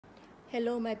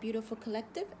Hello my beautiful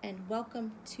collective, and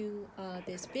welcome to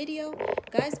this video.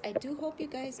 Guys, I do hope you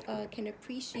guys can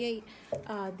appreciate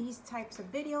these types of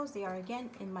videos. They are again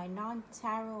in my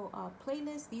non-tarot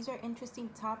playlist. These are interesting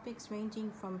topics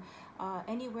ranging from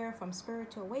anywhere from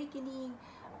spiritual awakening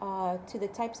to the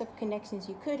types of connections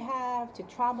you could have, to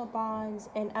trauma bonds.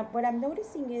 And what I'm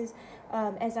noticing is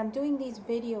as I'm doing these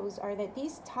videos are that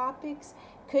these topics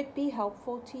could be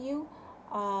helpful to you.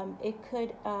 It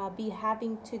could be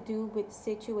having to do with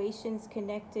situations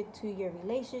connected to your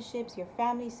relationships, your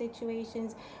family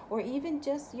situations, or even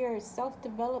just your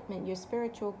self-development, your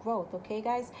spiritual growth. Okay,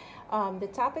 guys? The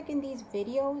topic in these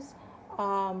videos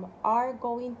are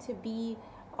going to be,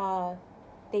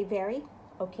 they vary.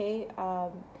 Okay?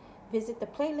 Visit the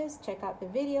playlist, check out the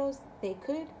videos. They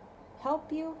could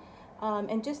help you.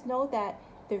 And just know that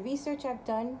the research I've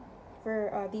done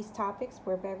for these topics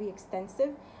were very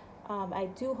extensive. I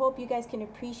do hope you guys can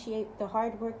appreciate the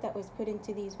hard work that was put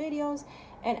into these videos,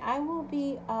 and I will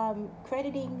be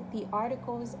crediting the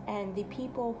articles and the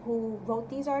people who wrote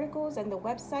these articles and the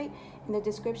website in the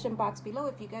description box below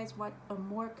if you guys want a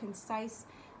more concise,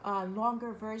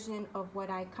 longer version of what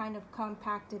I kind of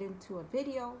compacted into a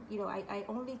video. You know, I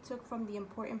only took from the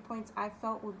important points I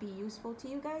felt would be useful to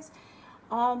you guys.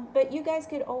 But you guys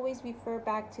could always refer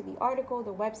back to the article,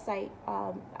 the website.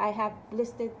 I have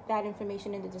listed that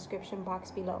information in the description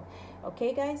box below.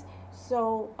 Okay, guys?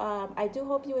 So I do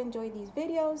hope you enjoy these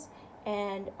videos,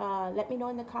 and let me know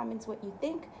in the comments what you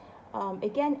think.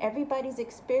 Again, everybody's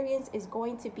experience is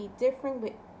going to be different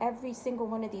with every single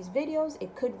one of these videos.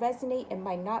 It could resonate, it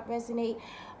might not resonate.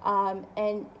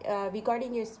 And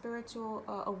regarding your spiritual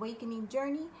awakening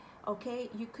journey, okay,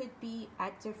 you could be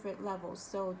at different levels.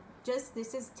 So just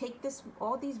take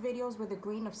all these videos with a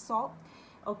grain of salt.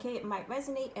 Okay, it might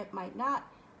resonate, it might not,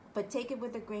 but take it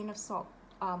with a grain of salt.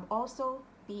 Also,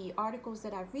 the articles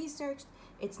that I've researched,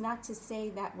 it's not to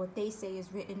say that what they say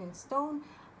is written in stone,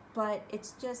 but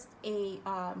it's just a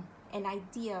an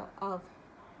idea of,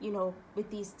 you know, with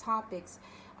these topics,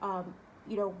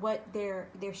 you know, what they're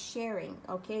sharing.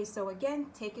 Okay, so again,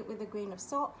 take it with a grain of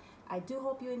salt. I do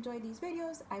hope you enjoy these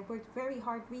videos. I worked very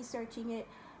hard researching it.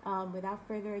 Without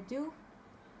further ado,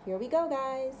 here we go,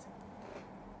 guys.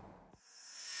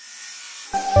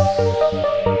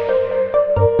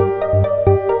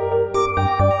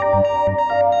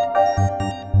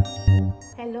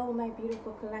 Hello, my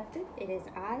beautiful collective. It is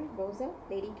I, Rosa,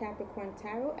 Lady Capricorn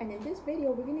Tarot, and in this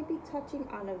video, we're going to be touching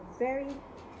on a very,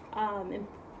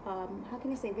 how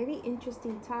can I say, very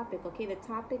interesting topic. Okay, the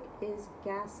topic is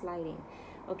gaslighting.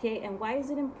 Okay, and why is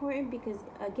it important? Because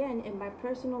again, in my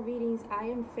personal readings, I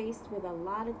am faced with a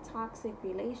lot of toxic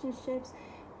relationships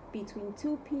between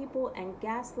two people, and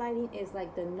gaslighting is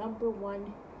like the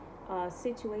 #1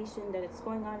 situation that is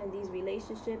going on in these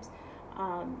relationships.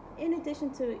 In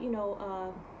addition to, you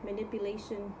know,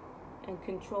 manipulation and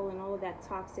control and all of that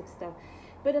toxic stuff.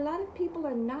 But a lot of people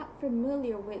are not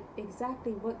familiar with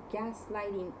exactly what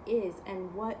gaslighting is,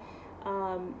 and what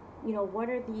you know, what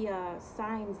are the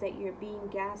signs that you're being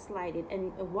gaslighted,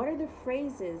 and what are the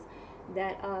phrases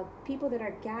that people that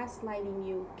are gaslighting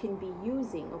you can be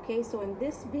using. Okay, so in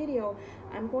this video,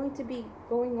 I'm going to be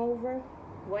going over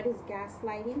what is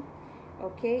gaslighting.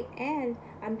 Okay, and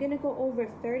I'm going to go over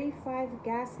 35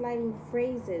 gaslighting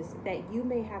phrases that you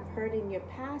may have heard in your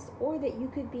past, or that you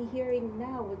could be hearing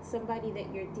now with somebody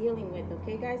that you're dealing with.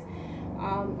 Okay, guys?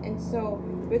 And so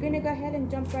we're going to go ahead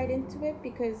and jump right into it,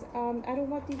 because I don't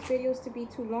want these videos to be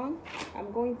too long.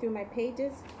 I'm going through my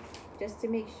pages just to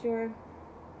make sure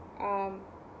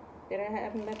that I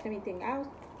haven't left anything out.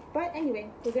 But anyway,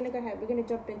 we're going to go ahead. We're going to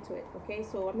jump into it. Okay,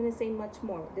 so I'm going to say much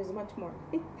more. There's much more.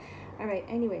 All right,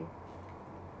 anyway.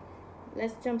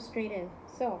 Let's jump straight in.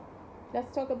 So,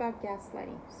 let's talk about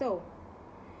gaslighting. So,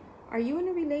 are you in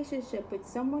a relationship with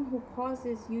someone who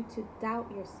causes you to doubt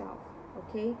yourself?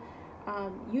 Okay?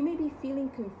 You may be feeling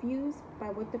confused by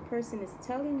what the person is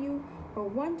telling you, or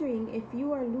wondering if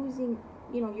you are losing,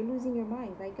 you know, you're losing your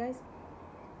mind, right, guys?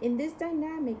 In this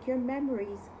dynamic, your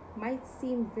memories might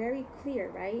seem very clear,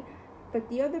 right? But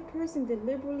the other person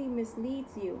deliberately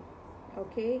misleads you,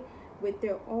 okay, with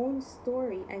their own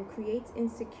story, and creates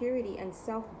insecurity and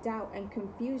self-doubt and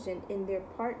confusion in their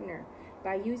partner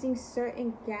by using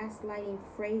certain gaslighting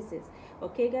phrases.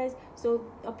 Okay, guys? So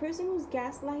a person who's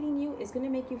gaslighting you is going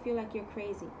to make you feel like you're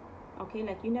crazy. Okay,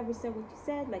 like you never said what you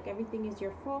said, like everything is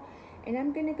your fault. And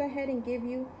I'm going to go ahead and give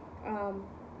you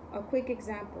a quick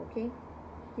example. Okay,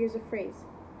 here's a phrase: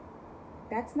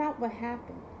 that's not what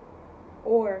happened,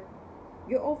 or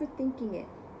you're overthinking it.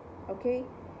 Okay,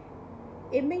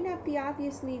 it may not be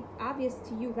obvious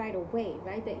to you right away,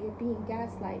 right, that you're being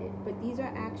gaslighted, but these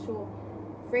are actual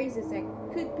phrases that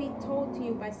could be told to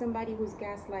you by somebody who's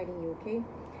gaslighting you, okay?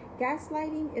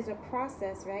 Gaslighting is a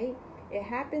process, right? It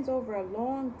happens over a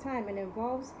long time and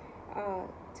involves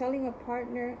telling a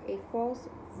partner a false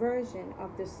version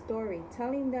of the story,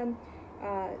 telling them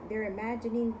they're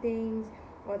imagining things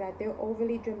or that they're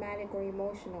overly dramatic or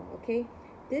emotional, okay?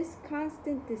 This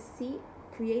constant deceit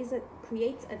creates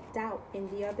a doubt in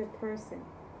the other person,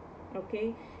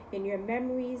 okay? In your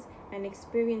memories and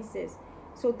experiences.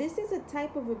 So this is a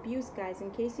type of abuse, guys,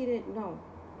 in case you didn't know,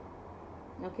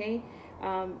 okay?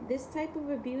 This type of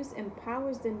abuse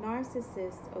empowers the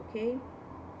narcissist, okay,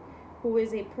 who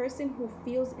is a person who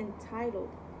feels entitled,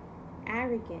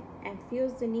 arrogant, and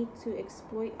feels the need to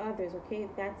exploit others, okay?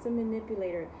 That's a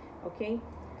manipulator, okay?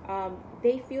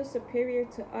 They feel superior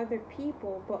to other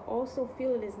people, but also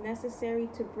feel it is necessary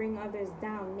to bring others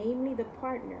down, namely the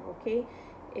partner, okay?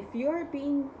 If you are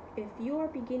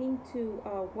beginning to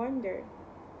wonder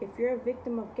if you're a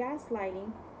victim of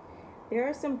gaslighting, there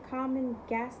are some common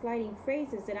gaslighting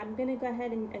phrases that I'm going to go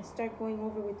ahead and start going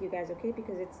over with you guys, okay?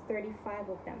 Because it's 35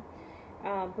 of them.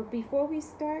 But before we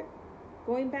start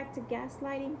going back to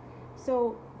gaslighting,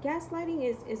 so gaslighting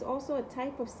is also a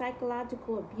type of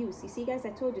psychological abuse. You see, guys, I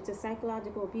told you it's a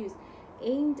psychological abuse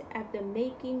aimed at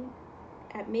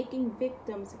making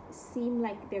victims seem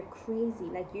like they're crazy,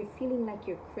 like you're feeling like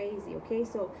you're crazy, okay?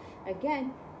 So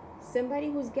again, somebody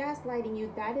who's gaslighting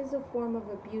you, that is a form of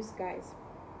abuse, guys.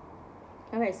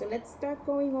 All right, so let's start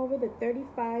going over the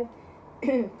 35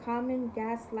 common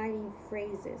gaslighting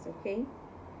phrases, okay?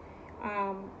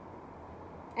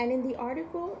 And in the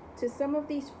article, to some of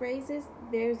these phrases,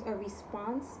 there's a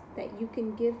response that you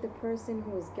can give the person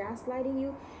who is gaslighting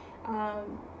you,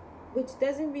 which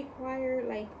doesn't require,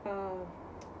 like,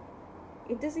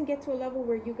 it doesn't get to a level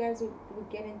where you guys would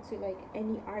get into, like,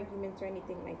 any arguments or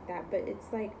anything like that. But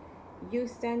it's like you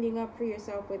standing up for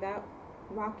yourself without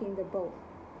rocking the boat.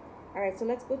 All right, so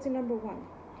let's go to number 1.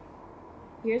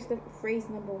 Here's the phrase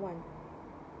number 1.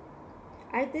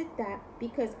 I did that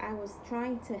because I was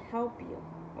trying to help you.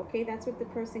 Okay, that's what the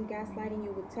person gaslighting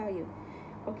you would tell you.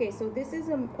 Okay, so this is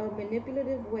a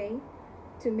manipulative way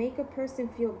to make a person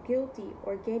feel guilty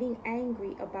or getting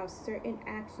angry about certain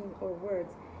actions or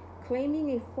words.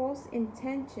 Claiming a false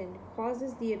intention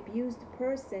causes the abused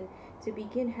person to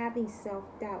begin having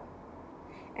self-doubt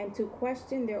and to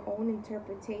question their own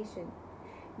interpretation.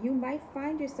 You might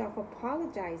find yourself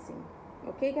apologizing,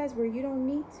 okay, guys, where you don't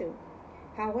need to.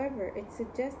 However, it's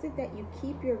suggested that you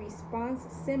keep your response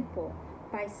simple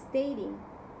by stating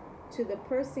to the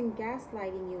person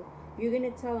gaslighting you, you're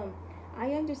going to tell them,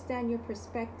 I understand your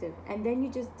perspective, and then you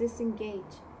just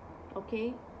disengage,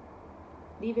 okay?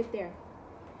 Leave it there.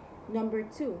 Number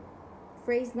 2,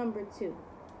 phrase number 2.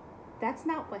 That's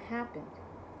not what happened,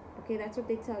 okay? That's what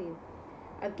they tell you.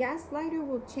 A gaslighter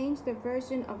will change the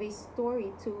version of a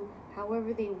story to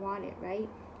however they want it, right?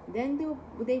 Then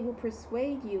they will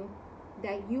persuade you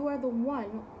that you are the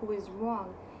one who is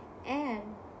wrong, and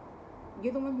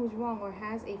you're the one who's wrong or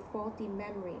has a faulty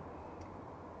memory.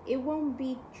 It won't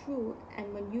be true,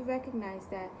 and when you recognize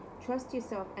that, trust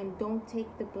yourself and don't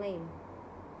take the blame.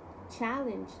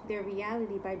 Challenge their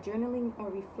reality by journaling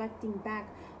or reflecting back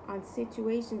on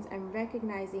situations and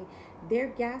recognizing their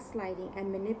gaslighting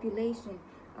and manipulation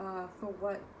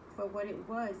for what it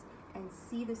was, and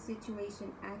see the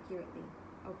situation accurately.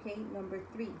 Okay, number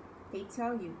 3, they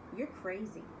tell you you're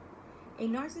crazy. A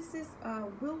narcissist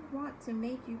will want to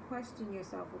make you question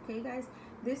yourself, okay, guys?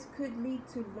 This could lead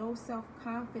to low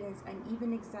self-confidence and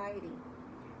even anxiety.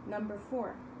 Number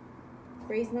 4,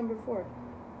 phrase number 4.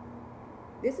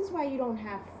 This is why you don't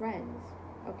have friends,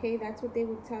 okay? That's what they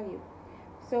will tell you.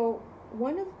 So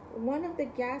one of the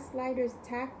gaslighters'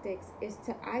 tactics is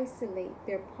to isolate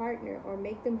their partner or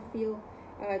make them feel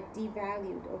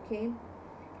devalued, okay?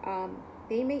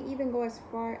 They may even go as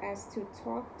far as to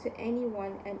talk to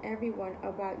anyone and everyone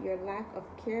about your lack of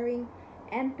caring,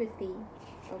 empathy,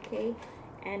 okay,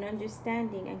 and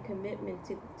understanding and commitment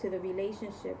to the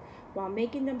relationship, while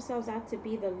making themselves out to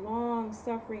be the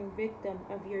long-suffering victim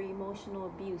of your emotional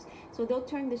abuse. So they'll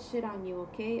turn the shit on you,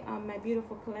 okay? My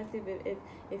beautiful collective,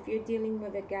 if you're dealing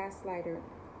with a gaslighter.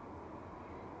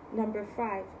 Number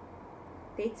 5,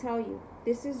 they tell you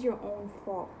this is your own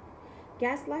fault.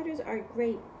 Gaslighters are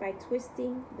great by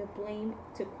twisting the blame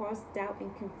to cause doubt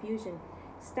and confusion.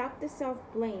 Stop the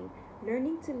self-blame.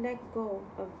 Learning to let go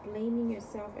of blaming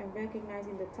yourself and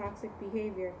recognizing the toxic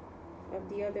behavior of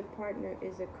the other partner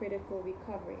is a critical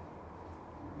recovery.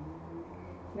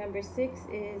 Number 6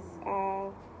 is,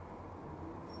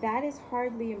 that is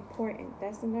hardly important.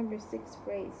 That's the number 6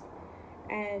 phrase.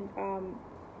 And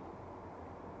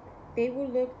They will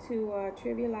look to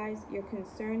trivialize your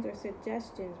concerns or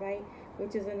suggestions, right?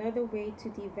 Which is another way to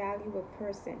devalue a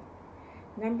person.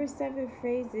 Number 7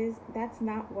 phrase is, that's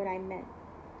not what I meant.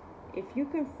 If you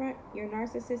confront your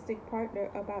narcissistic partner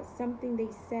about something they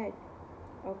said,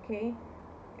 okay,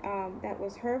 that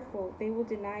was hurtful, they will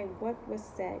deny what was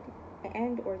said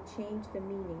and or change the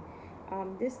meaning.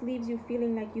 This leaves you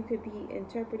feeling like you could be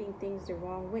interpreting things the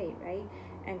wrong way, right?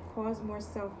 And cause more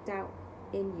self-doubt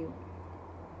in you.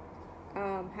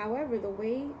 However, the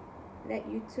way that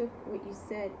you took what you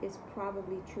said is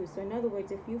probably true. So in other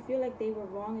words, if you feel like they were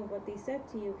wrong in what they said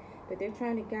to you, but they're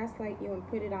trying to gaslight you and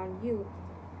put it on you,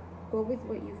 go with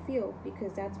what you feel,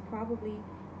 because that's probably,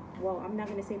 well, I'm not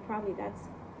going to say probably, that's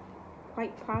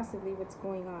quite possibly what's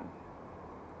going on,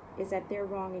 is that they're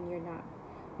wrong and you're not.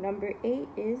 Number 8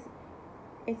 is,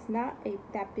 it's not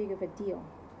that big of a deal,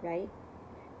 right?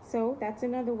 So that's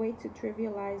another way to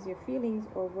trivialize your feelings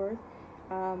or worth,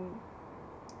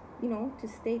 to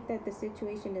state that the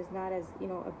situation is not as,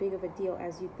 a big of a deal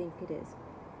as you think it is.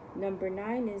 Number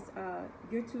 9 is,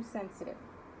 you're too sensitive.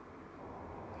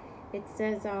 It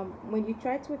says, when you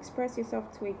try to express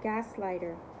yourself to a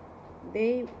gaslighter,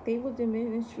 they will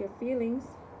diminish your feelings.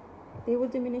 They will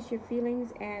diminish your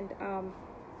feelings, and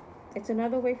it's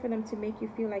another way for them to make you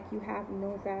feel like you have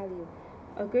no value.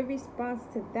 A good response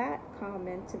to that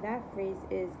comment, to that phrase,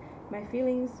 is, my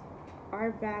feelings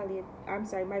are valid.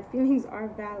 My feelings are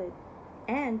valid.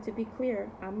 And to be clear,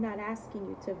 I'm not asking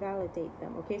you to validate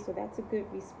them. Okay, so that's a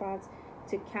good response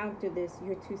to counter this,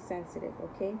 you're too sensitive.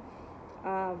 Okay.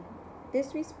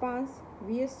 This response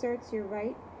reasserts your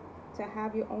right to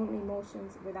have your own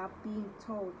emotions without being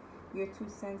told you're too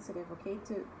sensitive, okay,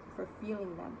 for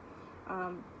feeling them.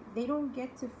 They don't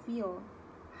get to feel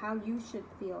how you should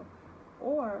feel,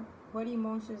 or what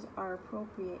emotions are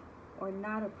appropriate or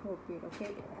not appropriate,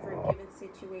 okay, for a given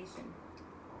situation.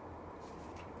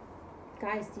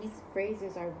 Guys, these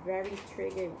phrases are very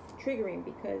triggering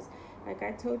because, like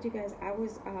I told you guys, I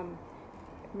was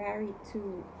married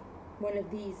to one of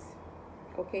these,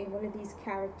 okay, one of these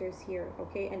characters here,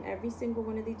 okay, and every single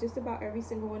one of these, just about every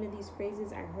single one of these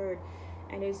phrases I heard,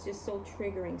 and it's just so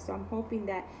triggering. So I'm hoping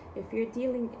that if you're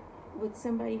dealing with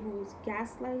somebody who's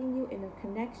gaslighting you in a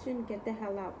connection, get the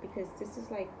hell out, because this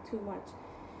is like too much.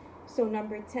 So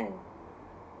number 10,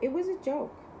 it was a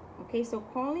joke, okay? So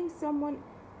calling someone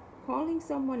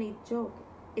a joke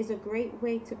is a great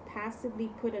way to passively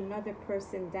put another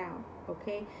person down,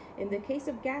 okay? In the case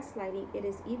of gaslighting, it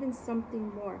is even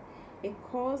something more. It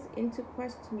calls into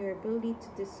question your ability to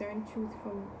discern truth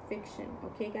from fiction,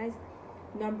 okay, guys?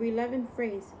 Number 11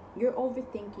 phrase, you're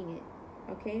overthinking it,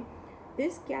 okay?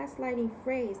 This gaslighting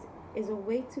phrase is a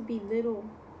way to belittle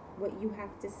what you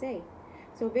have to say.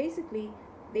 So basically,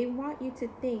 they want you to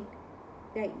think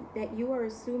that you are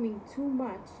assuming too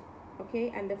much,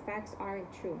 okay, and the facts aren't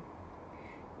true.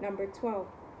 Number 12,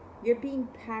 you're being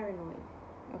paranoid,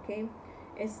 okay?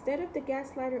 Instead of the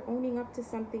gaslighter owning up to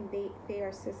something they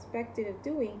are suspected of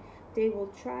doing, they will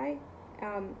try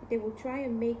and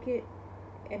make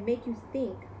you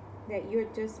think that you're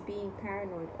just being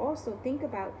paranoid. Also think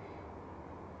about,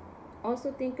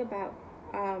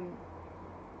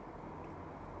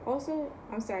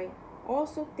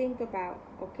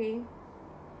 okay?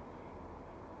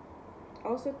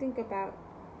 Also think about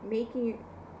making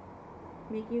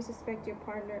you suspect your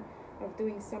partner of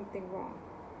doing something wrong.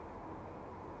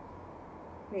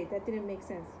 Wait, that didn't make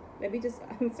sense. Let me just,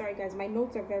 I'm sorry guys, my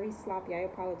notes are very sloppy, I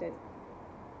apologize.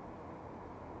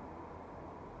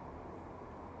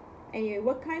 Anyway,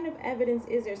 what kind of evidence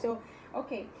is there? So,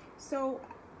 okay, so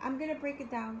I'm going to break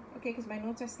it down, okay, because my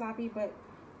notes are sloppy, but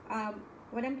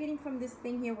what I'm getting from this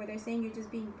thing here where they're saying you're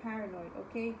just being paranoid,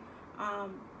 okay?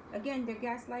 Again, they're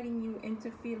gaslighting you into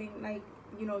feeling like,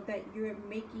 that you're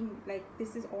making, like,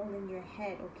 this is all in your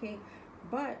head, okay?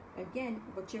 But again,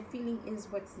 what you're feeling is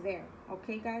what's there,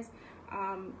 okay, guys?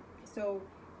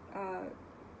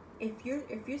 If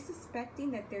you're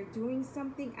suspecting that they're doing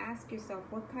something, ask yourself,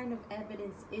 what kind of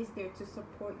evidence is there to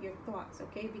support your thoughts,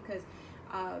 okay? Because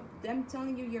them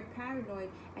telling you you're paranoid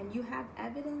and you have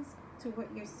evidence to what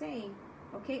you're saying,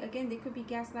 okay? Again, they could be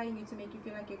gaslighting you to make you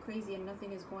feel like you're crazy and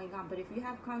nothing is going on. But if you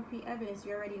have concrete evidence,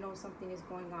 you already know something is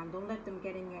going on. Don't let them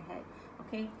get in your head,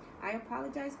 okay? I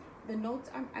apologize. The notes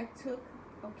I took,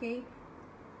 okay,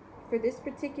 for this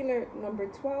particular number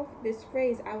 12, this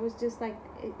phrase, I was just like,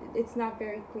 it's not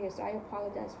very clear. So I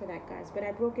apologize for that, guys. But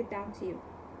I broke it down to you.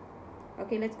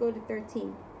 Okay, let's go to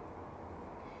 13.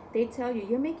 They tell you,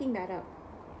 you're making that up.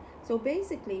 So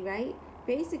basically, right?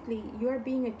 Basically, you're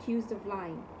being accused of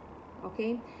lying.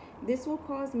 Okay? This will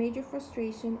cause major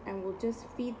frustration and will just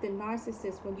feed the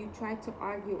narcissist when you try to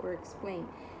argue or explain.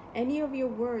 Any of your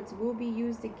words will be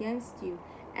used against you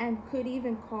and could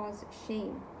even cause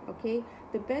shame. Okay?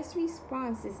 The best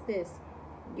response is this.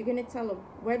 You're going to tell them,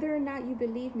 whether or not you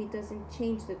believe me doesn't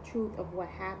change the truth of what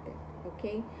happened.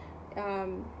 Okay?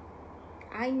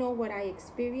 I know what I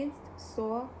experienced,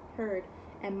 saw, heard,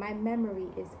 and my memory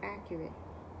is accurate.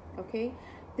 Okay?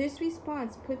 This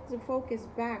response puts the focus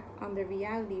back on the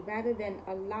reality rather than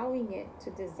allowing it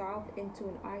to dissolve into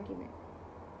an argument.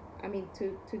 I mean,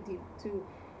 to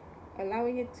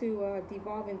allowing it to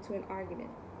devolve into an argument.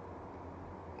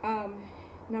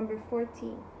 Number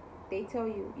 14, they tell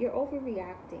you you're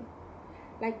overreacting.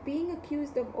 Like being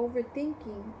accused of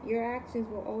overthinking, your actions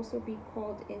will also be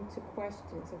called into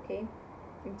questions, okay?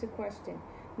 Into question.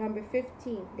 Number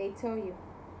 15, they tell you,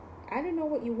 I don't know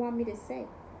what you want me to say.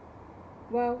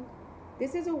 Well,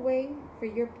 this is a way for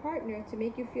your partner to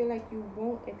make you feel like you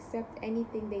won't accept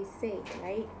anything they say,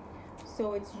 right?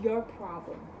 So it's your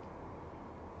problem.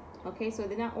 Okay, so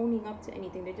they're not owning up to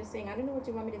anything. They're just saying, I don't know what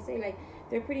you want me to say. Like,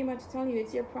 they're pretty much telling you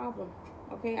it's your problem.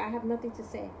 Okay, I have nothing to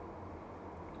say.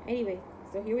 Anyway,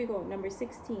 so here we go. Number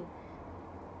 16.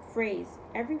 Phrase,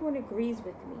 everyone agrees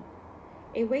with me.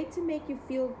 A way to make you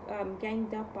feel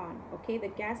ganged up on. Okay, the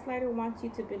gaslighter wants you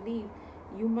to believe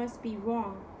you must be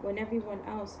wrong when everyone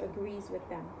else agrees with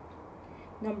them.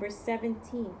 Number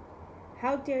 17.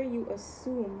 How dare you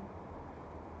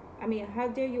how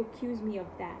dare you accuse me of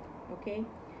that? Okay,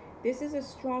 this is a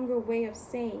stronger way of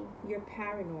saying you're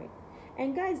paranoid.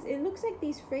 And guys, it looks like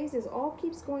these phrases all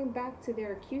keeps going back to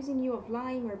they're accusing you of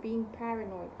lying or being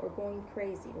paranoid or going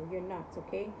crazy or you're nuts,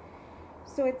 okay?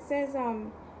 So it says,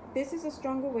 this is a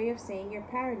stronger way of saying you're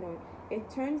paranoid. It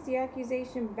turns the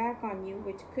accusation back on you,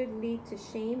 which could lead to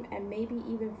shame and maybe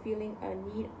even feeling a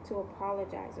need to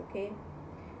apologize, okay?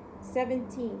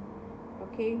 17,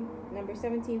 okay? Number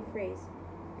 17 phrase.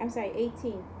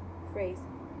 18 phrase.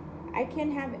 I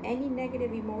can't have any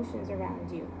negative emotions around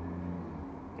you.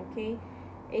 Okay?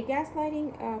 A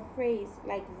gaslighting phrase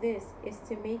like this is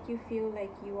to make you feel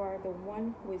like you are the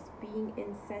one who is being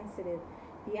insensitive.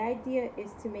 The idea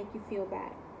is to make you feel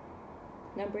bad.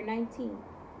 Number 19.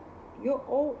 You're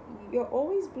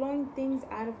always blowing things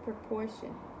out of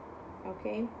proportion.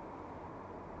 Okay?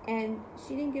 And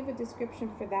she didn't give a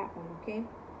description for that one, okay?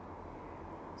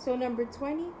 So number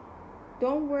 20,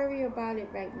 don't worry about it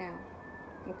right now.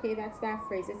 Okay, that's that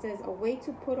phrase. It says a way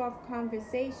to put off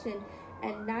conversation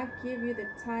and not give you the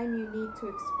time you need to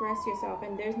express yourself.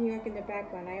 And there's New York in the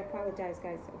background. I apologize,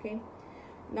 guys, okay?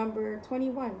 Number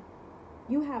 21,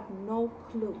 you have no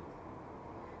clue.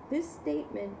 This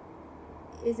statement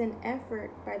is an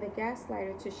effort by the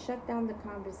gaslighter to shut down the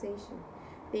conversation.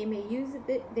 They may use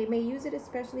it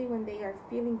especially when they are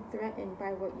feeling threatened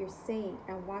by what you're saying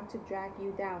and want to drag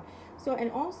you down. So,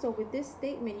 and also with this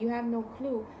statement, you have no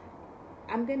clue,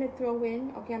 I'm going to throw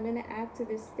in, okay, I'm going to add to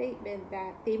this statement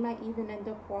that they might even end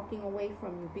up walking away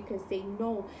from you because they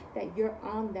know that you're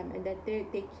on them and that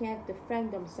they can't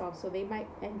defend themselves. So they might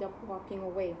end up walking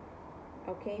away,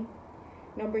 okay?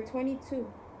 Number 22,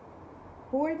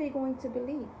 who are they going to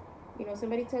believe? You know,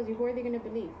 somebody tells you, who are they going to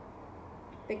believe?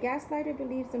 The gaslighter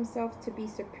believes themselves to be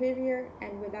superior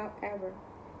and without error.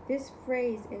 This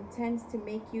phrase intends to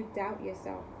make you doubt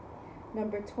yourself.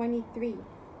 Number 23,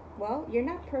 well, you're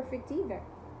not perfect either,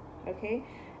 okay?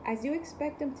 As you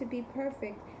expect them to be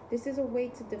perfect, this is a way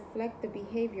to deflect the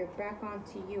behavior back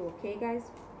onto you, okay, guys?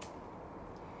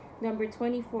 Number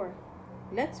 24,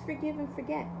 let's forgive and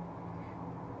forget.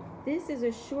 This is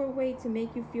a sure way to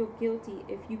make you feel guilty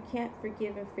if you can't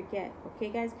forgive and forget, okay,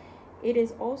 guys? It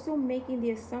is also making the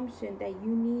assumption that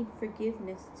you need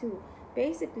forgiveness too.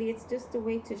 Basically, it's just a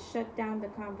way to shut down the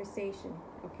conversation,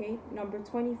 okay? Number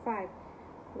 25,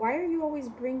 why are you always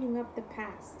bringing up the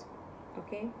past,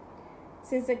 okay?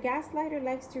 Since a gaslighter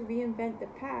likes to reinvent the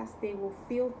past, they will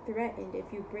feel threatened if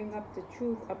you bring up the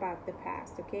truth about the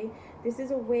past, okay? This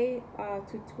is a way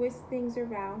to twist things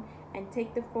around and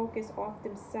take the focus off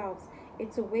themselves.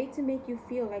 It's a way to make you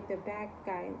feel like the bad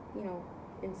guy, you know,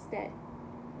 instead.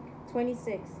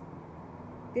 26.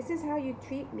 This is how you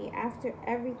treat me after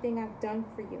everything I've done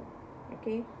for you,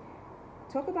 okay?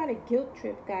 Talk about a guilt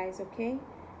trip, guys, okay?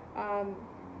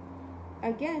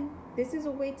 Again, this is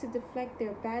a way to deflect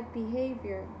their bad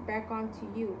behavior back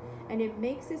onto you. And it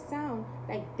makes it sound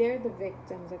like they're the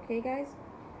victims, okay, guys?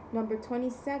 Number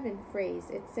 27 phrase,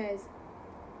 it says,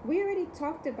 we already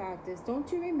talked about this, don't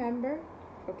you remember?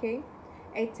 Okay?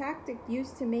 A tactic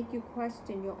used to make you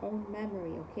question your own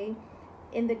memory, okay?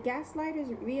 In the gaslighter's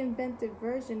reinvented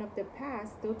version of the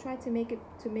past, they'll try to make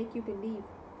you believe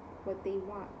what they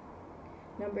want.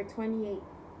 Number 28.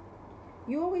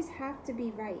 You always have to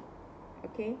be right,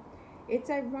 okay? It's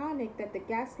ironic that the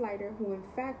gaslighter, who in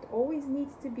fact always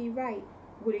needs to be right,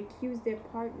 would accuse their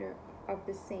partner of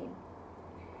the same.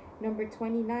 Number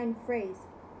 29 phrase,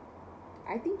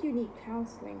 I think you need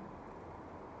counseling.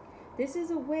 This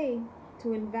is a way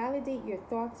to invalidate your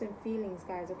thoughts and feelings,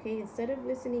 guys, okay? Instead of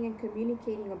listening and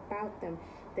communicating about them,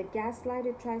 the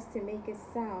gaslighter tries to make it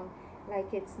sound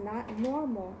like it's not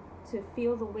normal to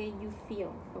feel the way you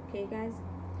feel, okay, guys?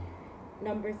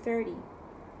 Number 30,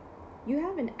 you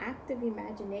have an active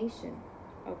imagination,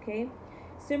 okay?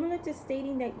 Similar to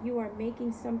stating that you are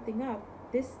making something up,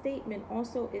 this statement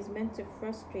also is meant to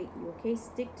frustrate you, okay?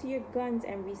 Stick to your guns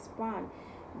and respond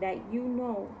that you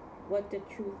know what the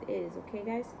truth is, okay,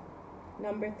 guys?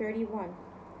 Number 31,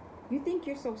 you think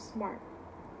you're so smart,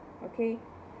 okay?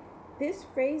 This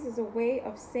phrase is a way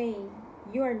of saying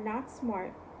you are not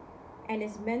smart and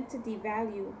is meant to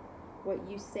devalue what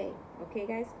you say, okay,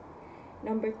 guys?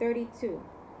 Number 32,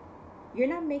 you're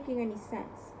not making any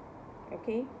sense,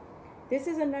 okay? This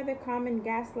is another common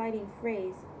gaslighting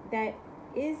phrase that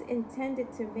is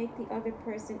intended to make the other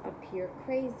person appear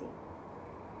crazy.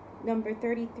 Number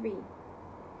 33,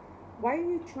 why are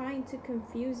you trying to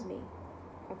confuse me?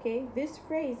 Okay, this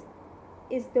phrase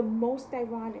is the most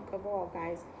ironic of all,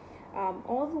 guys.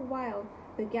 All the while,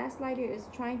 the gaslighter is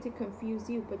trying to confuse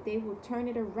you, but they will turn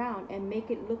it around and make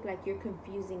it look like you're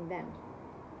confusing them.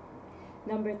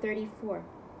 Number 34,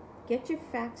 get your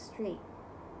facts straight.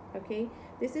 Okay,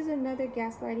 this is another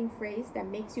gaslighting phrase that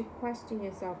makes you question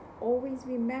yourself. Always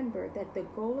remember that the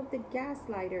goal of the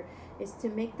gaslighter is to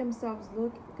make themselves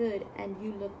look good and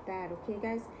you look bad, okay,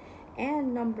 guys?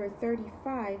 And number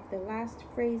 35, the last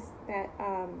phrase that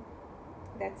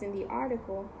that's in the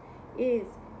article is,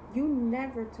 you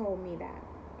never told me that,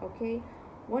 okay?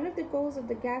 One of the goals of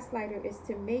the gaslighter is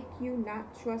to make you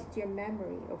not trust your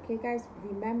memory, okay, guys?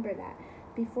 Remember that.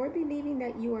 Before believing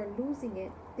that you are losing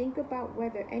it, think about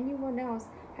whether anyone else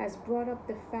has brought up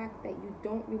the fact that you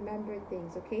don't remember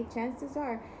things, okay? Chances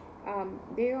are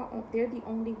they're the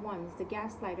only ones, the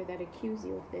gaslighter, that accuse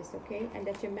you of this, okay? And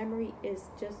that your memory is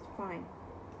just fine.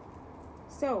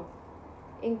 So,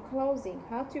 in closing,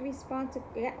 how to respond to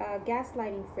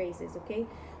gaslighting phrases, okay?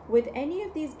 With any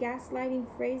of these gaslighting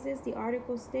phrases, the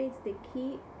article states the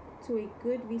key to a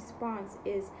good response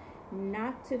is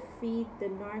not to feed the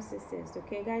narcissist,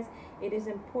 okay, guys? It is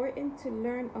important to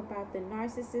learn about the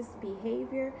narcissist's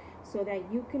behavior so that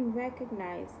you can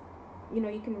recognize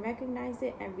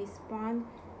it and respond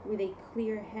with a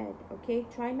clear head, okay?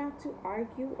 Try not to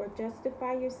argue or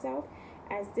justify yourself,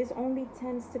 as this only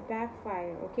tends to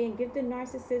backfire, okay? And give the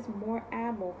narcissist more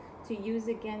ammo to use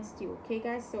against you, okay,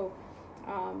 guys? So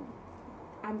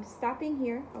I'm stopping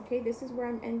here, okay? This is where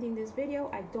I'm ending this video.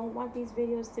 I don't want these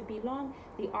videos to be long.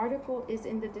 The article is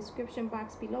in the description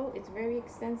box below. It's very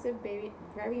extensive, very,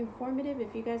 very informative.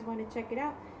 If you guys want to check it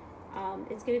out,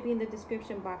 it's going to be in the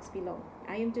description box below.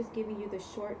 I am just giving you the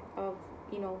short of,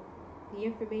 the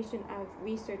information I've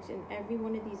researched in every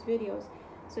one of these videos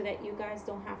so that you guys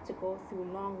don't have to go through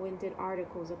long-winded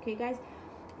articles, okay, guys?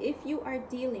 If you are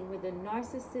dealing with a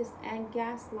narcissist and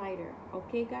gaslighter,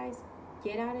 okay, guys,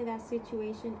 get out of that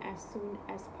situation as soon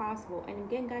as possible. And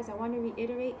again, guys, I want to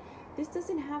reiterate, this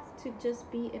doesn't have to just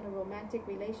be in a romantic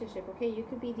relationship, okay? You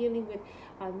could be dealing with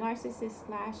a narcissist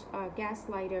slash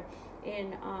gaslighter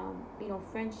in,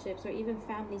 friendships or even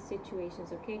family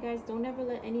situations, okay, guys? Don't ever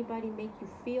let anybody make you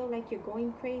feel like you're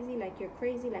going crazy, like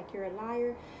you're a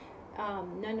liar.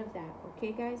 None of that,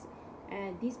 okay, guys?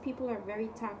 And these people are very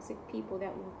toxic people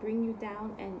that will bring you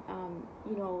down and,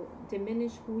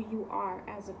 diminish who you are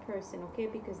as a person, okay?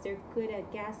 Because they're good at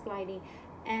gaslighting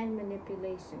and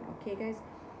manipulation, okay, guys?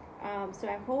 So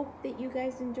I hope that you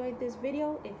guys enjoyed this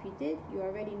video. If you did, you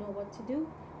already know what to do.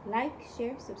 Like,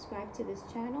 share, subscribe to this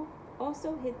channel.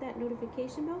 Also, hit that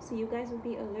notification bell so you guys will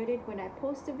be alerted when I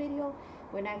post a video,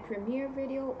 when I premiere a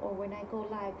video, or when I go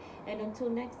live. And until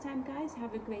next time, guys,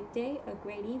 have a great day, a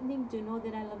great evening. Do know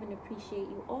that I love and appreciate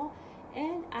you all.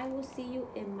 And I will see you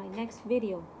in my next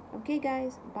video. Okay,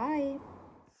 guys, bye.